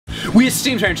We as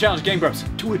Steam Train challenge Game Grumps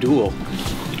to a duel.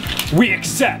 We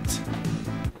accept.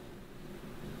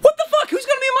 What the fuck? Who's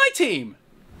gonna be on my team?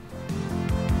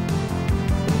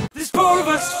 There's four of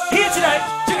us here tonight.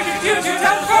 God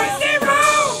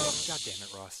damn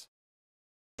it, Ross.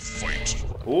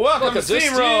 Welcome to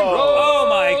Steamroll! Oh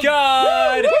my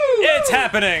god! Woo! It's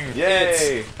happening!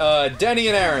 Yay! It's Denny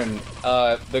and Aaron,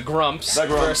 the Grumps,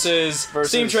 versus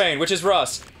Steam Train, which is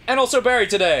Russ. And also Barry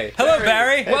today. Hello,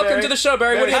 Barry! Hey, Welcome Barry. to the show,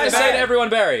 Barry. What do you have to say to everyone,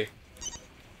 Barry?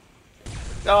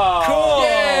 Oh, Cool!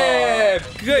 Yeah!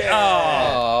 Good.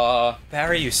 Aw.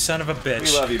 Barry, you son of a bitch.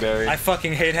 we love you, Barry. I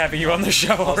fucking hate having you on the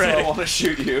show also, already. I want to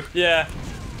shoot you. Yeah.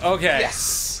 Okay.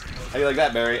 Yes! How do you like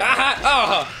that, Barry?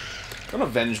 Aha! Don't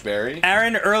avenge Barry.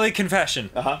 Aaron, early confession.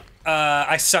 Uh-huh.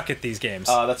 I suck at these games.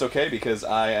 That's okay, because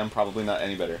I am probably not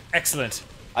any better. Excellent.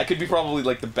 I could be probably,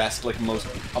 like, the best, like, most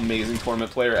amazing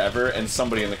tournament player ever, and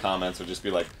somebody in the comments would just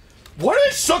be like, why do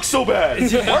they suck so bad?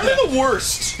 Why are they the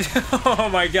worst? Oh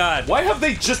my god. Why have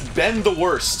they just been the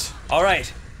worst?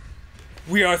 Alright.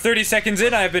 We are 30 seconds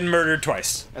in, I have been murdered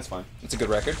twice. That's fine. It's a good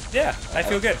record. Yeah, I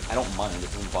feel good. I don't mind. It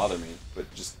doesn't bother me.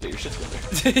 But just get your shit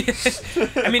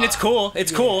together. I mean, it's cool.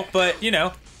 It's cool, but, you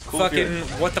know, Cool if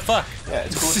fucking, what the fuck? Yeah,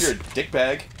 it's cool if you're a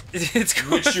dickbag, It's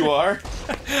cool. which you are.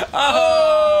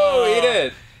 Oh, eat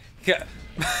it! Yeah.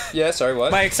 Yeah, sorry,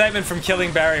 what? My excitement from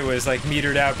killing Barry was, like,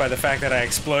 metered out by the fact that I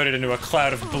exploded into a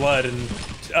cloud of blood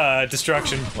and,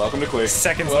 destruction. Welcome to Quake.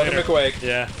 Seconds Welcome later. to Quake.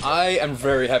 Yeah. I am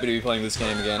very happy to be playing this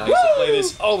game again. I used to play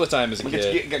this all the time as a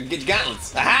kid. Get your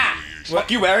gauntlets. Aha!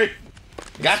 Fuck you, Barry.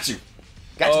 Got you.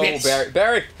 Got Oh, you, bitch.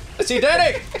 Barry! See,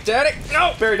 Daddy! Daddy!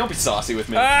 No! Barry, don't be saucy with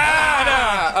me.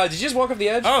 Ah, Did you just walk off the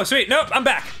edge? no! Oh, sweet. Nope, I'm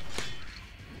back.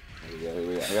 Here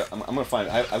we go. I'm gonna find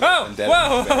it. I've Oh, got a vendetta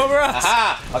whoa, with Barry. Ross.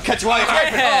 Aha! I'll catch you while you're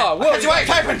typing. Yeah. Oh, whoa, I'll catch you while you're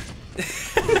typing.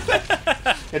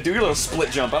 Yeah, do your little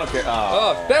split jump. I don't care.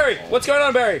 Oh, Barry! What's going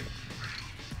on, Barry?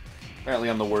 Apparently,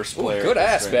 I'm the worst Ooh, player. good at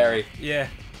ass, this Barry. Yeah.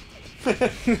 right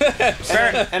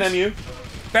now. NMU.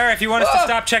 Barry, if you want us to Ah.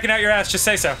 stop checking out your ass, just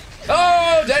say so.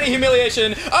 Oh, Danny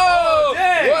humiliation! Oh,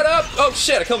 dang. what up? Oh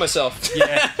shit, I killed myself.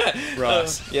 Yeah.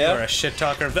 Ross, yeah? you're a shit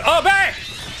talker of the- Oh, Barry!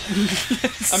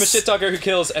 I'm a shit talker who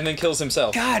kills and then kills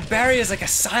himself. God, Barry is like a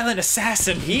silent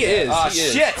assassin. He is. Ah, he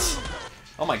is. shit!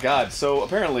 Oh my god, so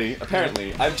apparently,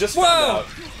 I've just Whoa! found out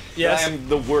Yes. that I am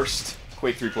the worst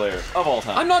Quake 3 player of all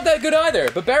time. I'm not that good either,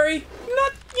 but Barry,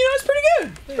 it's pretty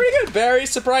good. Pretty good. Barry,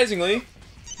 surprisingly,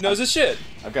 knows his shit.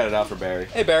 I've got it out for Barry.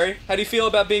 Hey Barry, how do you feel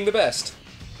about being the best?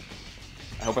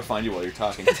 I hope I find you while you're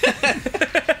talking.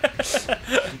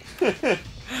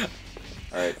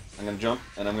 Alright, I'm gonna jump,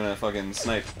 and I'm gonna fucking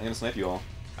snipe. I'm gonna snipe you all.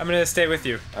 I'm gonna stay with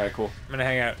you. Alright, cool. I'm gonna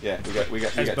hang out. Yeah, we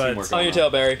got As buds. teamwork On going your tail,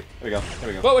 Barry. There we go, there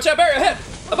we go. Whoa, watch out, Barry, ahead!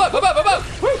 Above!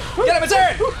 Get him, it's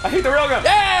Aaron! I hate the railgun!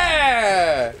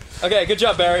 Yeah! Okay, good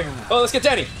job, Barry. Oh, let's get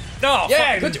Danny. No,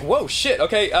 Yeah, fucking- good. Whoa, shit.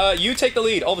 Okay, you take the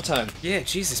lead all the time. Yeah,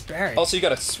 Jesus, Barry. Also, you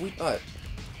got a sweet butt.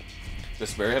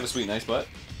 Does Barry have a sweet, nice butt?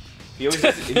 He always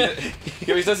does,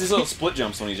 he always does these little split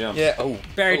jumps when he jumps. Yeah. Oh.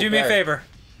 Barry, oh, do me a favor.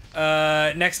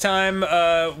 Next time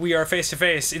we are face to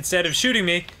face, instead of shooting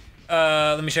me,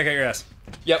 let me check out your ass.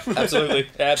 Yep. Absolutely.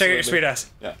 Check out your Absolutely. sweet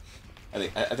ass. Yeah. I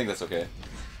think that's okay.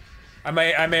 I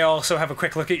may also have a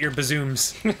quick look at your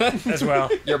bazooms as well.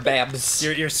 Your babs.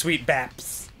 Your sweet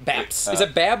baps. Baps. Is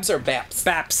it babs or baps?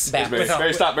 Baps. Baps. Barry,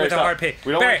 Barry, stop, Barry, with stop. a hard P.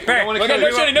 We don't Barry, want- we Barry. don't wanna Okay, kill no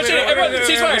you. shooting, no shooting. Everyone,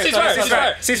 ceasefire,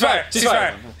 ceasefire, Ceasefire.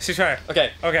 ceasefire. Ceasefire.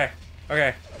 Okay.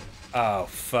 Okay. Oh,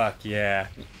 fuck, yeah.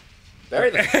 Barry,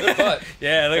 that's a good butt.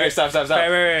 Yeah, look Barry, at stop.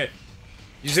 Wait.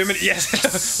 You zoom in.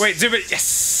 Yes. Wait, zoom in.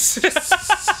 Yes.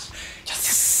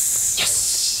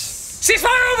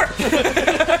 Ceasefire over!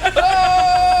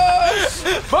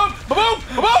 Boom! Boom!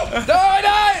 Boom! No, I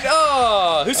died!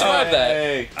 Oh, who survived that?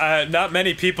 Hey, Not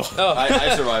many people. Oh.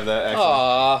 I survived that, actually.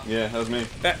 Aw. Yeah, that was me.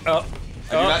 Oh.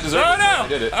 I do not deserve Oh, it, but no! I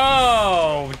did it.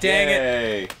 Oh, dang it.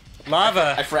 Yay. I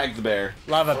Lava. fragged the bear.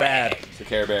 Lava bad. The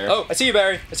Care Bear. Oh, I see you,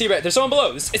 Barry. I see you, Barry. There's someone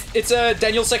below. It's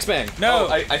Daniel Sexbang. No.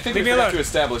 Oh, I think leave we me have alone. to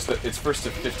establish that it's first to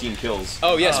 15 kills.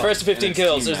 Oh, yes, Oh. first to 15 And it's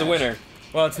kills. team There's the match. winner.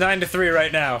 Well, it's 9-3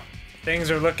 right now. Things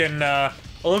are looking a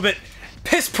little bit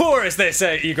piss poor, as they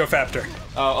say, Ego Factor.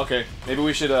 Oh, okay. Maybe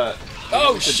we should, Oh,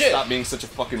 we should shit. stop being such a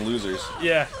fucking losers.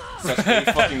 Yeah. Such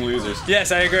fucking losers.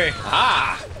 Yes, I agree.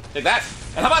 Ah! Take that!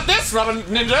 And how about this, Robin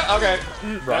Ninja? Okay.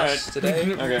 Ross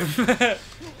today. Okay.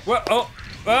 What?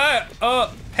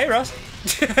 Oh, hey, Ross.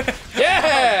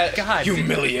 Yeah! God.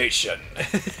 Humiliation.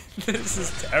 This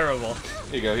is terrible.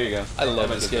 Here you go. I love How about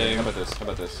this game. How about this? How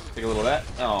about this? Take a little of that.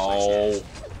 Oh.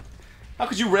 How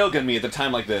could you railgun me at a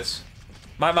time like this?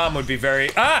 My mom would be very.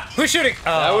 Ah! Who's shooting? Oh.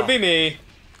 That would be me.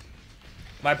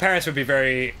 My parents would be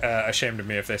very ashamed of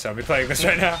me if they saw me playing this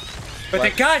right now.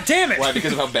 But god damn it! Why?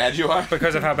 Because of how bad you are?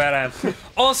 Because of how bad I am.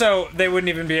 Also, they wouldn't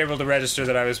even be able to register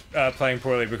that I was playing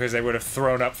poorly because they would have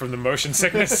thrown up from the motion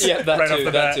sickness. Yeah, that right too, off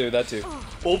the that bat. too, that too.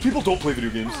 Old people don't play video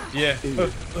games. Yeah.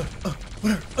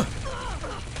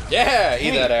 Yeah,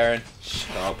 eat that, Aaron.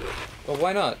 Shut up. Well,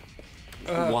 why not?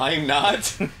 Why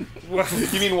not?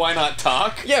 You mean why not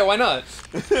talk? Yeah, why not?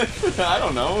 I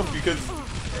don't know, because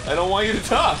I don't want you to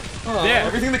talk. Yeah.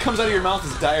 Everything that comes out of your mouth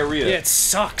is diarrhea. Yeah, it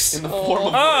sucks. In the form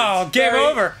of Oh, words. game Barry,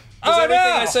 over. Does Oh, everything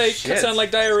no. I say Shit. sound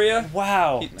like diarrhea?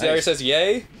 Wow. Barry says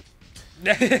yay.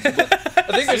 I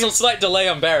think there's a slight delay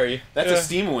on Barry. That's a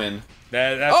Steam win.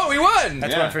 That's, Oh, we won!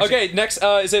 that's Yeah. one for Okay, next,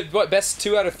 is it, what, best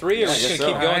 2 out of 3? Or Yeah, are I we just guess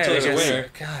gonna keep so. going until there's a Alright, I winner?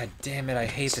 guess- God damn it, I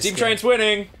hate this Steam game. Train's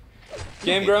winning.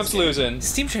 Game hate Grumps this game. losing.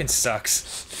 Steam Train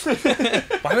sucks.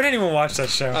 Why would anyone watch that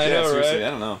show? I Yeah, know, seriously, right? I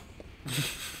don't know.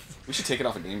 We should take it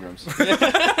off of Game Grumps.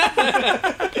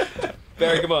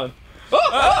 Barry, come on. Stop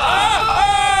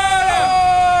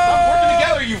working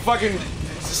together, you fucking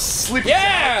sleepy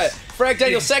Yeah! salads. Frag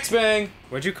Daniel Sex Bang!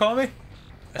 What'd you call me?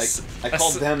 I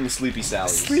called them Sleepy Sallies.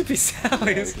 Sleepy Yeah, Sallies.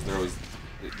 because they're always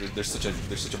they're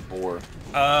such a bore.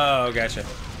 Oh, gotcha.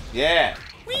 Yeah.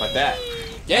 How about that?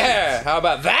 Yeah! How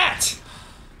about that?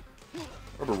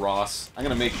 Rubber Ross. I'm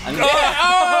gonna Yeah!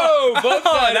 Oh! Both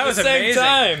died that at was the same amazing.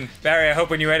 time! Barry, I hope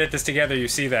when you edit this together, you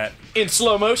see that. In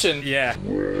slow motion. Yeah.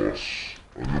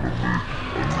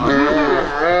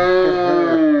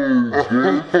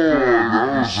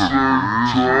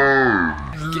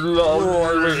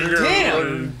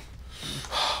 Damn.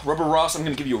 Rubber Ross. I'm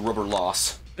gonna give you a rubber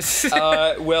loss.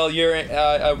 Well, you're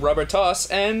a rubber toss,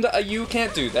 and you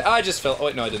can't do that. I just fell. Oh,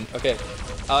 wait, no, I didn't. Okay.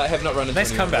 I have not run into Nice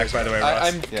any comeback, of those. by the way, Ross.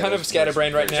 I'm Yeah, kind of that's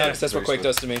scatterbrained right very now, smart. because that's what Very Quake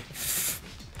does to me.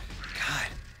 God.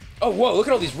 Oh, whoa, look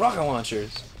at all these rocket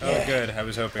launchers. Oh, good. I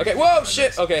was hoping. Okay, whoa,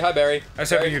 shit. Okay, hi, Barry. I was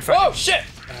hoping Barry. you'd fucking- Whoa, shit!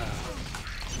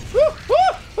 Woo, woo,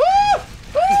 woo,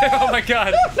 woo! Oh my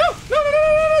god. No,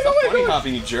 go away, Bunny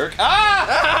hopping, you jerk.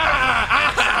 Ah!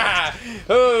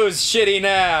 Who's shitty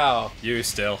now? You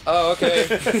still. Oh, okay.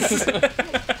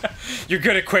 You're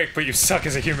good at Quake, but you suck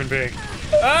as a human being.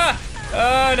 Ah!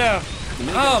 Oh no.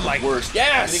 Oh my Worst.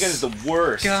 Yes! Minigun is the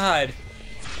worst. god.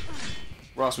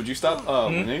 Ross, would you stop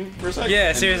winning for a second? Yeah,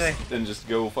 And seriously. Then just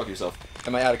go fuck yourself.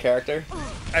 Am I out of character?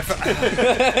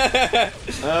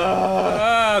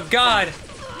 Oh god.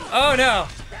 Oh no.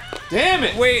 Damn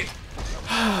it! Wait.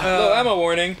 Low ammo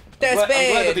warning. That's I'm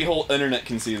glad that the whole internet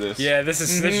can see this. Yeah, this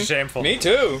is shameful. Me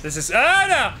too. This is. Oh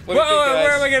no! What do you think, Whoa, where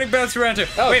guys? am I getting bounced around to?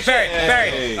 Oh, Wait, Barry, shit. Barry.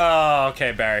 Hey. Oh,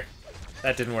 okay, Barry.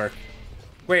 That didn't work.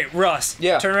 Wait, Russ.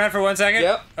 Yeah. Turn around for 1 second.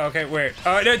 Yep. Okay, wait.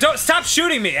 Oh no! Don't stop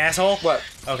shooting me, asshole. What?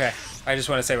 Okay. I just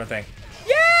want to say one thing.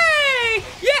 Yay!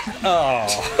 Yeah. Oh.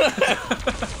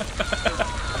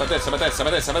 How about this? How about this? How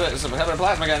about this? How about this? I'm having a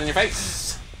plasma gun in your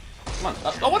face. Come on.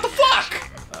 Oh, what the fuck?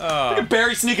 Look at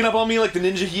Barry sneaking up on me like the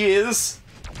ninja he is.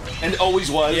 And always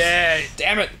was. Yeah.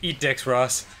 Damn it. Eat dicks,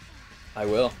 Ross. I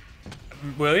will.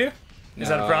 Will you? Is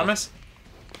that a No. promise?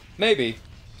 Maybe.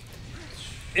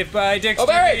 If I dicks Oh,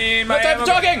 Barry! No time for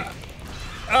talking!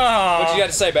 Oh. What you got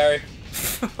to say, Barry?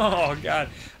 Oh god.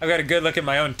 I've got a good look at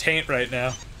my own taint right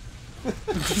now.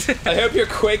 I hope your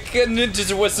Quake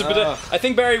ninja was a bit I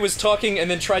think Barry was talking and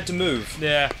then tried to move.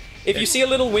 Yeah. If you see a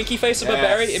little winky face above Yes.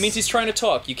 Barry, it means he's trying to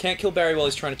talk. You can't kill Barry while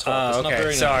he's trying to talk. Oh, That's not okay.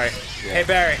 very Sorry. nice. Yeah. Hey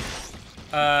Barry.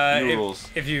 New If, rules.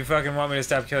 if you fucking want me to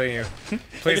stop killing you,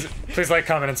 please like,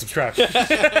 comment, and subscribe.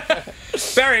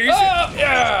 Barry, you Oh,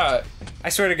 yeah! I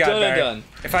swear to God, Done and Barry. done.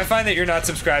 If I find that you're not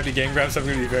subscribed to Game Grumps, I'm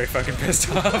gonna be very fucking pissed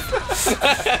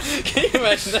off. Can you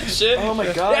imagine that shit? Oh my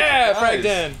god. Yeah, guys. Frag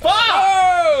Dan. Fuck!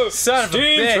 Oh! Son of a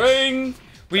Steam bitch. Train!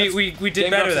 We did Game better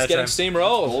Grumps is that getting time.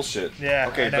 steamrolled. Bullshit. Yeah,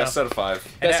 Okay, I know. best out of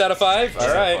 5. Best out of 5? Best out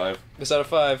of Alright. 5. Best out of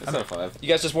 5. Best out of 5. You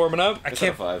guys just warming up? I Best out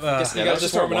can't. of 5. Uh, You Yeah, guys that was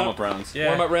just our warming up? warm-up rounds. Yeah.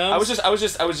 Warm up rounds? I was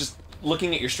just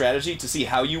looking at your strategy to see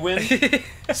how you win.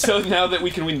 So now that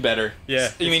we can win better.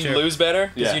 yeah. You mean it's true. lose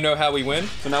better? Because Yeah. you know how we win?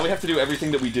 So now we have to do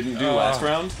everything that we didn't do Oh. last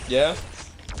round. Yeah?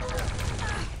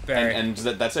 Barry. And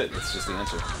that's it. That's just the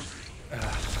answer.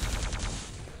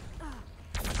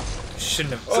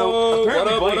 Shouldn't have. So Oh,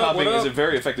 apparently what up, bunny what up, hopping what is up? a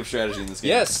very effective strategy in this game.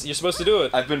 Yes, you're supposed to do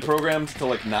it. I've been programmed to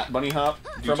like not bunny hop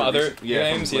due From to other recent,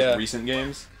 games, from, like, yeah. recent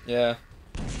games. Yeah.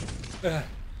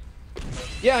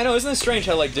 Yeah, I know. Isn't it strange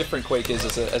how like different Quake is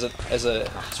as a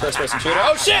first-person shooter?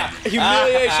 Oh shit!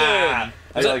 Humiliation.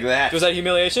 I like that. Was that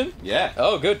humiliation? Yeah,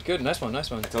 Oh, good, good, nice one, nice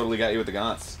one. totally got you with the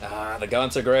gaunts. Ah, the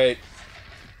guns are great.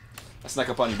 I snuck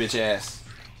up on your bitch ass,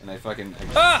 and I fucking.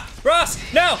 Ah, Ross!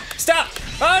 No! Stop!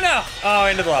 Oh no! Oh,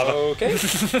 into the lava. Okay.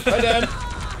 Bye, Dan.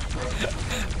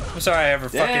 I'm sorry I ever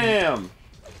fucking. Damn.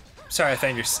 Sorry I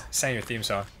sang your theme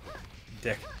song.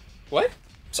 Dick. What?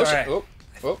 Sorry. Oh,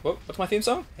 I Whoa, whoa, what's my theme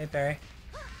song? Hey, Barry.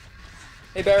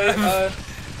 Hey, Barry, I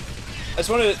just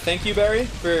wanted to thank you, Barry,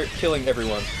 for killing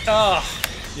everyone. Oh,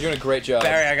 You're doing a great job.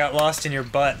 Barry, I got lost in your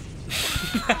butt.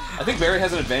 I think Barry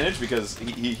has an advantage because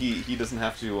he doesn't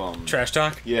have to Trash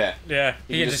talk? Yeah. Yeah,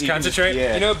 he can just concentrate?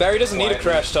 yeah. You know, Barry doesn't need a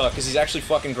Quietly. crash talk because he's actually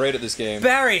fucking great at this game.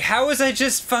 Barry, how was I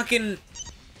just fucking...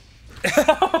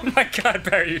 Oh my god,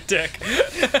 Barry, you dick.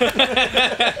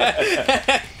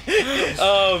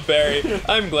 Oh, Barry,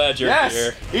 I'm glad you're Yes!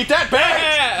 here. Eat that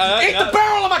Barry! Eat the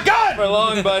barrel of my gun! For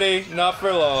long, buddy. Not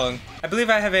for long. I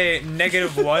believe I have a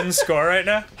 -1 score right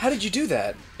now. How did you do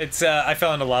that? It's, I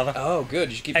fell into lava. Oh, good.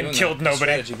 You should keep And doing killed that.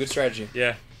 nobody. Good strategy. Good strategy.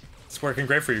 Yeah. It's working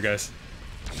great for you guys.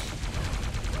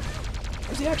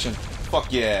 Where's the action?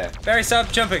 Fuck yeah. Barry,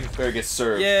 stop jumping. Barry gets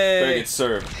served. Yay. Barry gets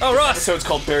served. Oh, Ross! So it's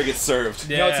called Barry gets served.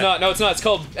 Yeah. No, it's not. No, it's not. It's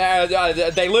called,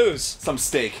 they lose. Some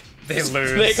steak. They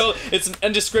lose. They call it's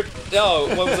indescript. Oh,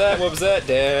 what was that? What was that?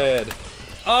 Dead.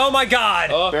 Oh my god!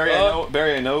 Oh, Barry, oh.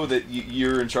 I know that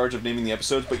you're in charge of naming the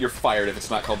episodes, but you're fired if it's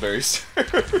not called Barry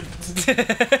served.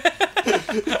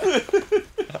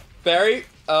 Barry,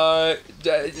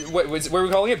 what were we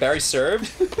calling it? Barry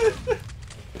served?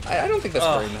 I don't think that's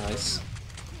very nice.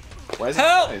 Why is it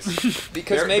Help! nice?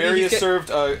 Because maybe Barry he's is served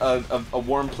a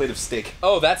warm plate of steak.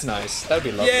 Oh, that's nice. That'd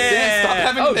be lovely. Yeah. Dan, stop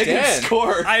having Oh, negative Dan.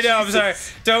 score. I know, I'm sorry.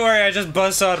 Don't worry, I just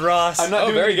buzzsawed Ross. I'm not Oh,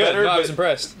 doing very any good. better, No, I was but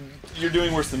impressed. you're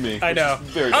doing worse than me. I which know. is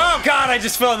very good. Oh god, I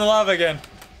just fell in the lava again.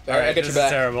 Barry, I got this your is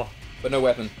back, terrible. but no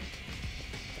weapon.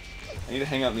 I need to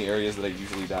hang out in the areas that I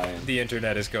usually die in. The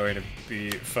internet is going to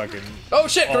be fucking... Oh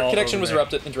shit! All Connection over was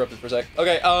there. interrupted for a sec.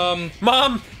 Okay.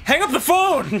 Mom, hang up the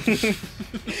phone!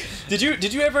 Did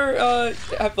you ever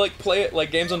have like play it like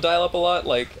games on dial-up a lot?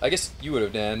 Like I guess you would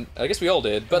have, Dan. I guess we all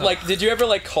did. But like, did you ever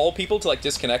like call people to like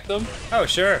disconnect them? Oh,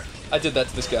 sure. I did that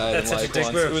to this guy. That's such a like dick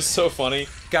once. move. It was so funny.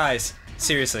 Guys,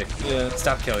 seriously, Yeah.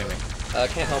 stop killing me.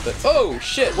 Can't help it. Oh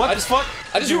shit! What I the just fuck?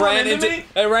 I just Did you ran run into me?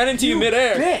 I ran into you You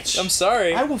midair. bitch. I'm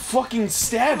sorry. I will fucking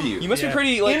stab you. You must Yeah. be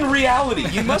pretty like. in reality.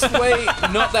 You must weigh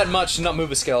not that much to not move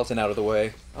a skeleton out of the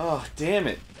way. Oh, damn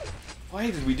it. Why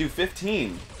did we do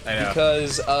 15? I know.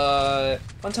 Because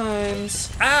fun times.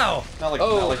 Ow! Not like,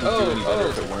 Oh, not like we'd oh, do any better oh.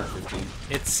 if it weren't 15.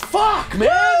 It's... Fuck, man!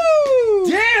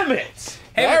 Damn it!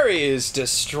 Hey, Barry is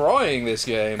destroying this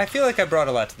game. I feel like I brought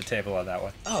a lot to the table on that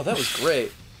one. Oh, that was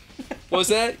great. What was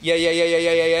that?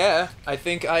 Yeah. I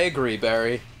think I agree,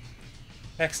 Barry.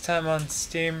 Next time on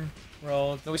Steam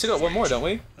Roll... No, we still got one more, don't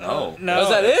we? Oh. No. Was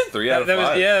that it? 3 out of 5. That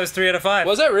was, yeah, that was 3 out of 5.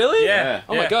 Was that really? Yeah.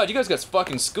 Oh my god, you guys got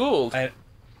fucking schooled.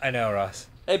 I know, Ross.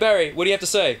 Hey Barry, what do you have to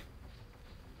say?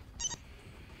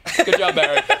 Good job,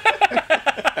 Barry.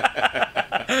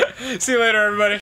 See you later, everybody.